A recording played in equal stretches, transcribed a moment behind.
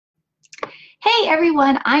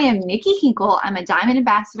everyone, I am Nikki Hinkle. I'm a Diamond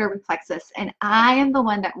Ambassador with Plexus, and I am the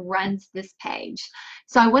one that runs this page.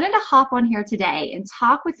 So I wanted to hop on here today and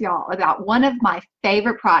talk with y'all about one of my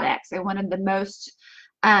favorite products and one of the most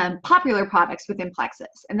popular products within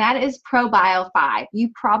Plexus, and that is Probio5. You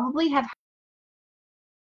probably have heard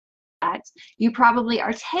that. You probably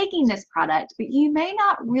are taking this product, but you may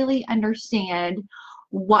not really understand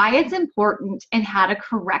why it's important and how to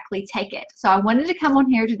correctly take it. So I wanted to come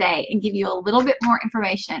on here today and give you a little bit more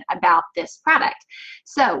information about this product.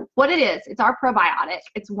 So what it is, it's our probiotic.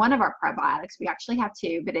 It's one of our probiotics. We actually have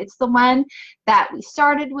two, but it's the one that we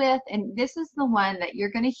started with, and this is the one that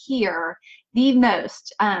you're going to hear the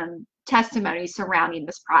most testimony surrounding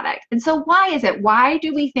this product. And so why is it? Why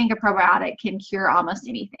do we think a probiotic can cure almost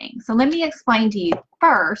anything? So let me explain to you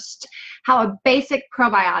first how a basic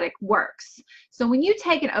probiotic works. So when you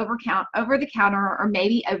take an over-the-counter or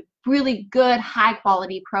maybe a really good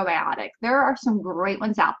high-quality probiotic, there are some great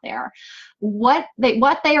ones out there. What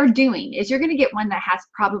they are doing is you're going to get one that has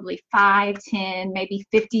probably 5, 10, maybe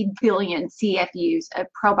 50 billion CFUs of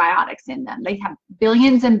probiotics in them. They have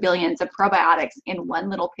billions and billions of probiotics in one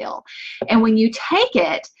little pill. And when you take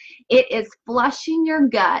it, it is flushing your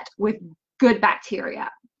gut with good bacteria.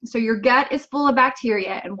 So your gut is full of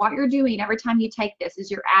bacteria, and what you're doing every time you take this is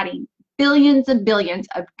you're adding billions and billions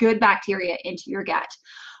of good bacteria into your gut.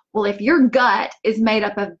 Well, if your gut is made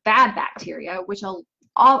up of bad bacteria, which all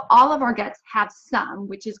of our guts have some,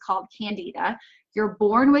 which is called candida. You're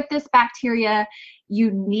born with this bacteria.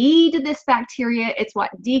 You need this bacteria. It's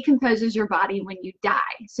what decomposes your body when you die.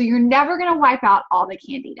 So you're never going to wipe out all the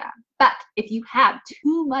candida. But if you have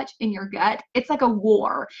too much in your gut, it's like a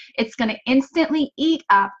war. It's going to instantly eat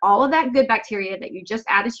up all of that good bacteria that you just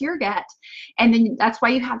added to your gut. And then that's why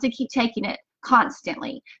you have to keep taking it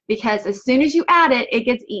constantly, because as soon as you add it, it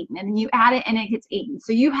gets eaten, and then you add it and it gets eaten.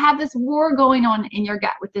 So you have this war going on in your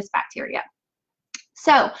gut with this bacteria.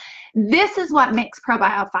 So this is what makes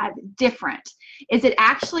Probio5 different, is it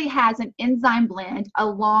actually has an enzyme blend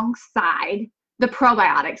alongside the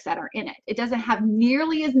probiotics that are in it. It doesn't have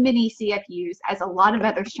nearly as many CFUs as a lot of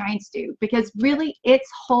other strains do, because really its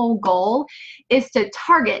whole goal is to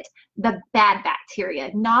target the bad bacteria,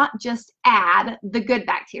 not just add the good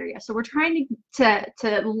bacteria. So we're trying to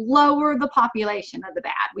lower the population of the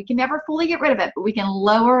bad. We can never fully get rid of it, but we can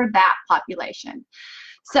lower that population.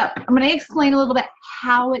 So I'm going to explain a little bit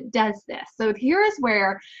how it does this. So here is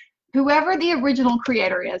where whoever the original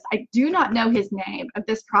creator is, I do not know his name, of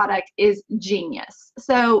this product is genius.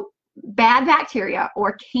 So bad bacteria,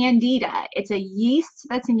 or candida, it's a yeast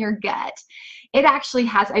that's in your gut. It actually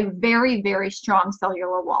has a very, very strong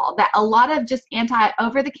cellular wall that a lot of just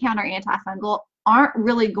over-the-counter antifungal aren't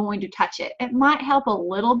really going to touch it. It might help a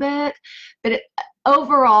little bit, but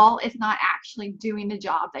overall, it's not actually doing the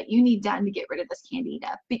job that you need done to get rid of this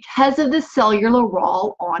candida because of the cellular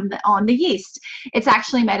wall on the yeast. It's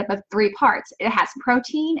actually made up of 3 parts. It has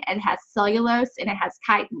protein, it has cellulose, and it has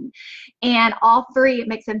chitin. And all 3, it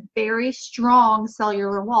makes a very strong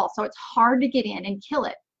cellular wall, so it's hard to get in and kill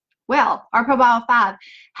it. Well, our Probio5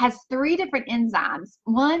 has 3 different enzymes,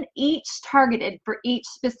 one each targeted for each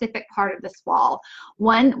specific part of this wall.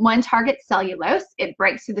 One targets cellulose, it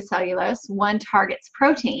breaks through the cellulose. One targets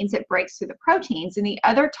proteins, it breaks through the proteins. And the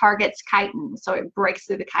other targets chitin, so it breaks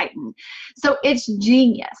through the chitin. So it's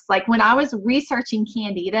genius. Like when I was researching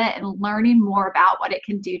candida and learning more about what it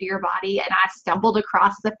can do to your body, and I stumbled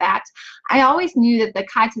across the fact, I always knew that the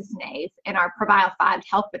chitinosinase in our Probio5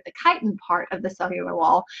 helped with the chitin part of the cellular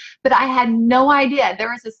wall, but I had no idea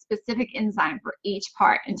there was a specific enzyme for each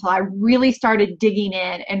part until I really started digging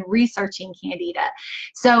in and researching candida.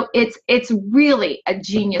 So it's really a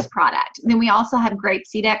genius product. Then we also have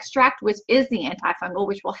grapeseed extract, which is the antifungal,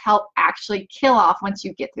 which will help actually kill off once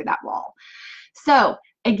you get through that wall. So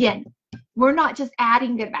again, we're not just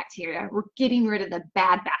adding good bacteria, we're getting rid of the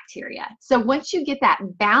bad bacteria. So once you get that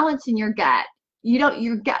balance in your gut,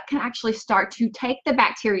 your gut can actually start to take the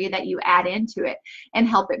bacteria that you add into it and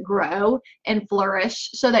help it grow and flourish,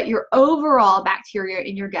 so that your overall bacteria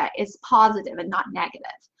in your gut is positive and not negative.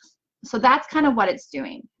 So that's kind of what it's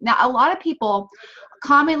doing. Now, a lot of people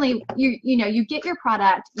commonly, you get your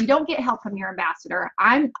product, you don't get help from your ambassador.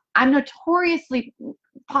 I'm notoriously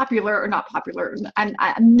popular, or not popular, I'm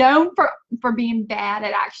known for being bad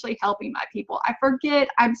at actually helping my people. I forget,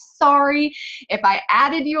 I'm sorry if I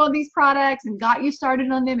added you on these products and got you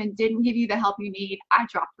started on them and didn't give you the help you need. I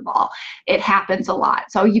dropped the ball. It happens a lot.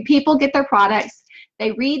 So you people get their products,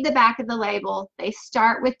 they read the back of the label, they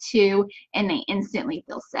start with 2, and they instantly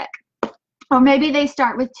feel sick. Or maybe they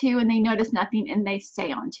start with 2 and they notice nothing and they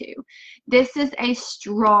stay on 2. This is a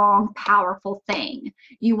strong, powerful thing.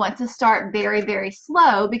 You want to start very, very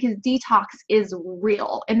slow because detox is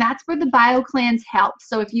real. And that's where the BioCleanse helps.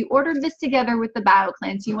 So if you ordered this together with the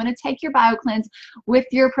BioCleanse, you want to take your BioCleanse with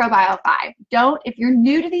your Probio5. If you're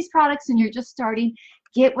new to these products and you're just starting,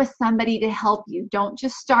 get with somebody to help you. Don't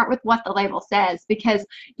just start with what the label says, because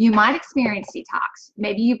you might experience detox.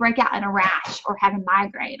 Maybe you break out in a rash or have a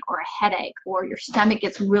migraine or a headache, or your stomach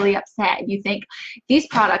gets really upset. You think these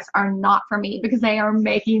products are not for me because they are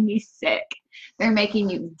making me sick. They're making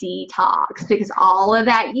you detox because all of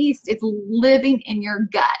that yeast is living in your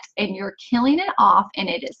gut and you're killing it off, and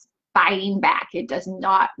it is fighting back. It does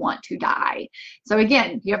not want to die. So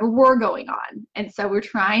again, you have a war going on. And so we're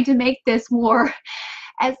trying to make this war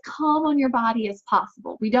as calm on your body as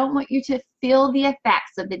possible. We don't want you to feel the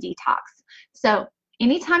effects of the detox. So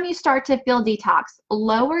anytime you start to feel detox,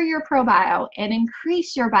 lower your probio and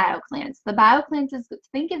increase your BioCleanse. The BioCleanse is,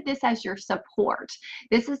 think of this as your support.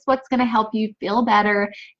 This is what's going to help you feel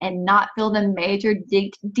better and not feel the major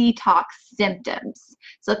detox symptoms.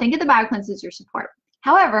 So think of the BioCleanse as your support.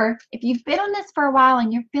 However, if you've been on this for a while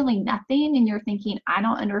and you're feeling nothing and you're thinking, I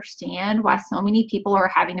don't understand why so many people are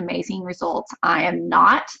having amazing results, I am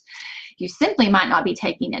not, you simply might not be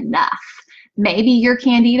taking enough. Maybe your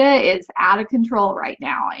candida is out of control right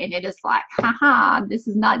now and it is like, haha, this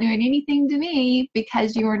is not doing anything to me,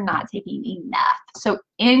 because you are not taking enough. So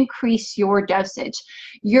increase your dosage.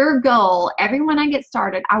 Your goal, everyone I get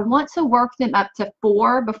started, I want to work them up to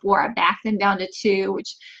 4 before I back them down to 2,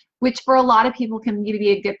 which for a lot of people can be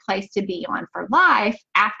a good place to be on for life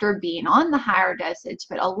after being on the higher dosage.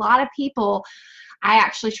 But a lot of people, I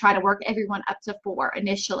actually try to work everyone up to 4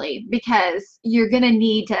 initially, because you're going to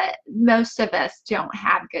need to, most of us don't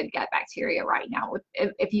have good gut bacteria right now.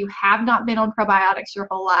 If you have not been on probiotics your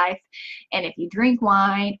whole life, and if you drink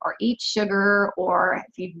wine or eat sugar, or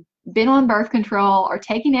if you've been on birth control or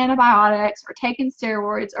taking antibiotics or taking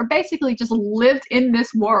steroids, or basically just lived in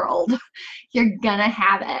this world, you're gonna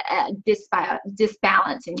have a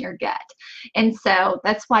disbalance in your gut. And so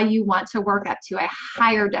that's why you want to work up to a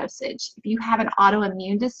higher dosage. If you have an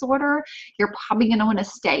autoimmune disorder, you're probably gonna want to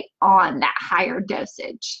stay on that higher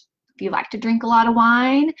dosage. If you like to drink a lot of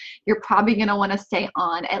wine, you're probably going to want to stay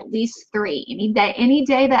on at least 3. Any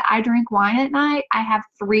day that I drink wine at night, I have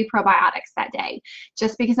 3 probiotics that day,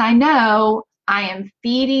 just because I know I am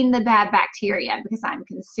feeding the bad bacteria, because I'm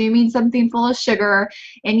consuming something full of sugar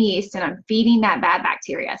and yeast, and I'm feeding that bad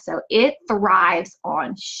bacteria. So it thrives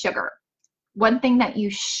on sugar. One thing that you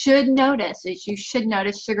should notice is you should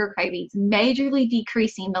notice sugar cravings majorly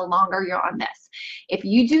decreasing the longer you're on this. If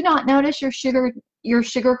you do not notice your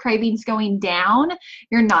sugar cravings going down,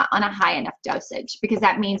 you're not on a high enough dosage, because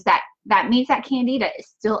that means that candida is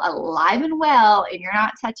still alive and well and you're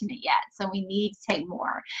not touching it yet. So we need to take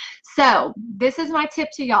more. So this is my tip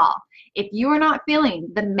to y'all. If you are not feeling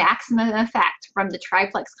the maximum effect from the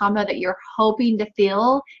triplex combo that you're hoping to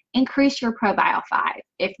feel, increase your Probio5.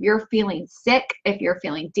 If you're feeling sick, if you're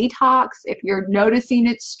feeling detox, if you're noticing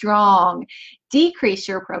it's strong, decrease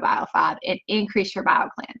your Probio5 and increase your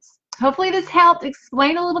BioCleanse. Hopefully this helped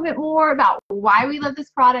explain a little bit more about why we love this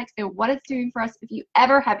product and what it's doing for us. If you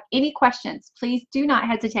ever have any questions, please do not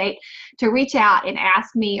hesitate to reach out and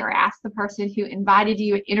ask me or ask the person who invited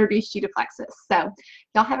you and introduced you to Plexus. So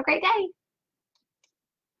y'all have a great day.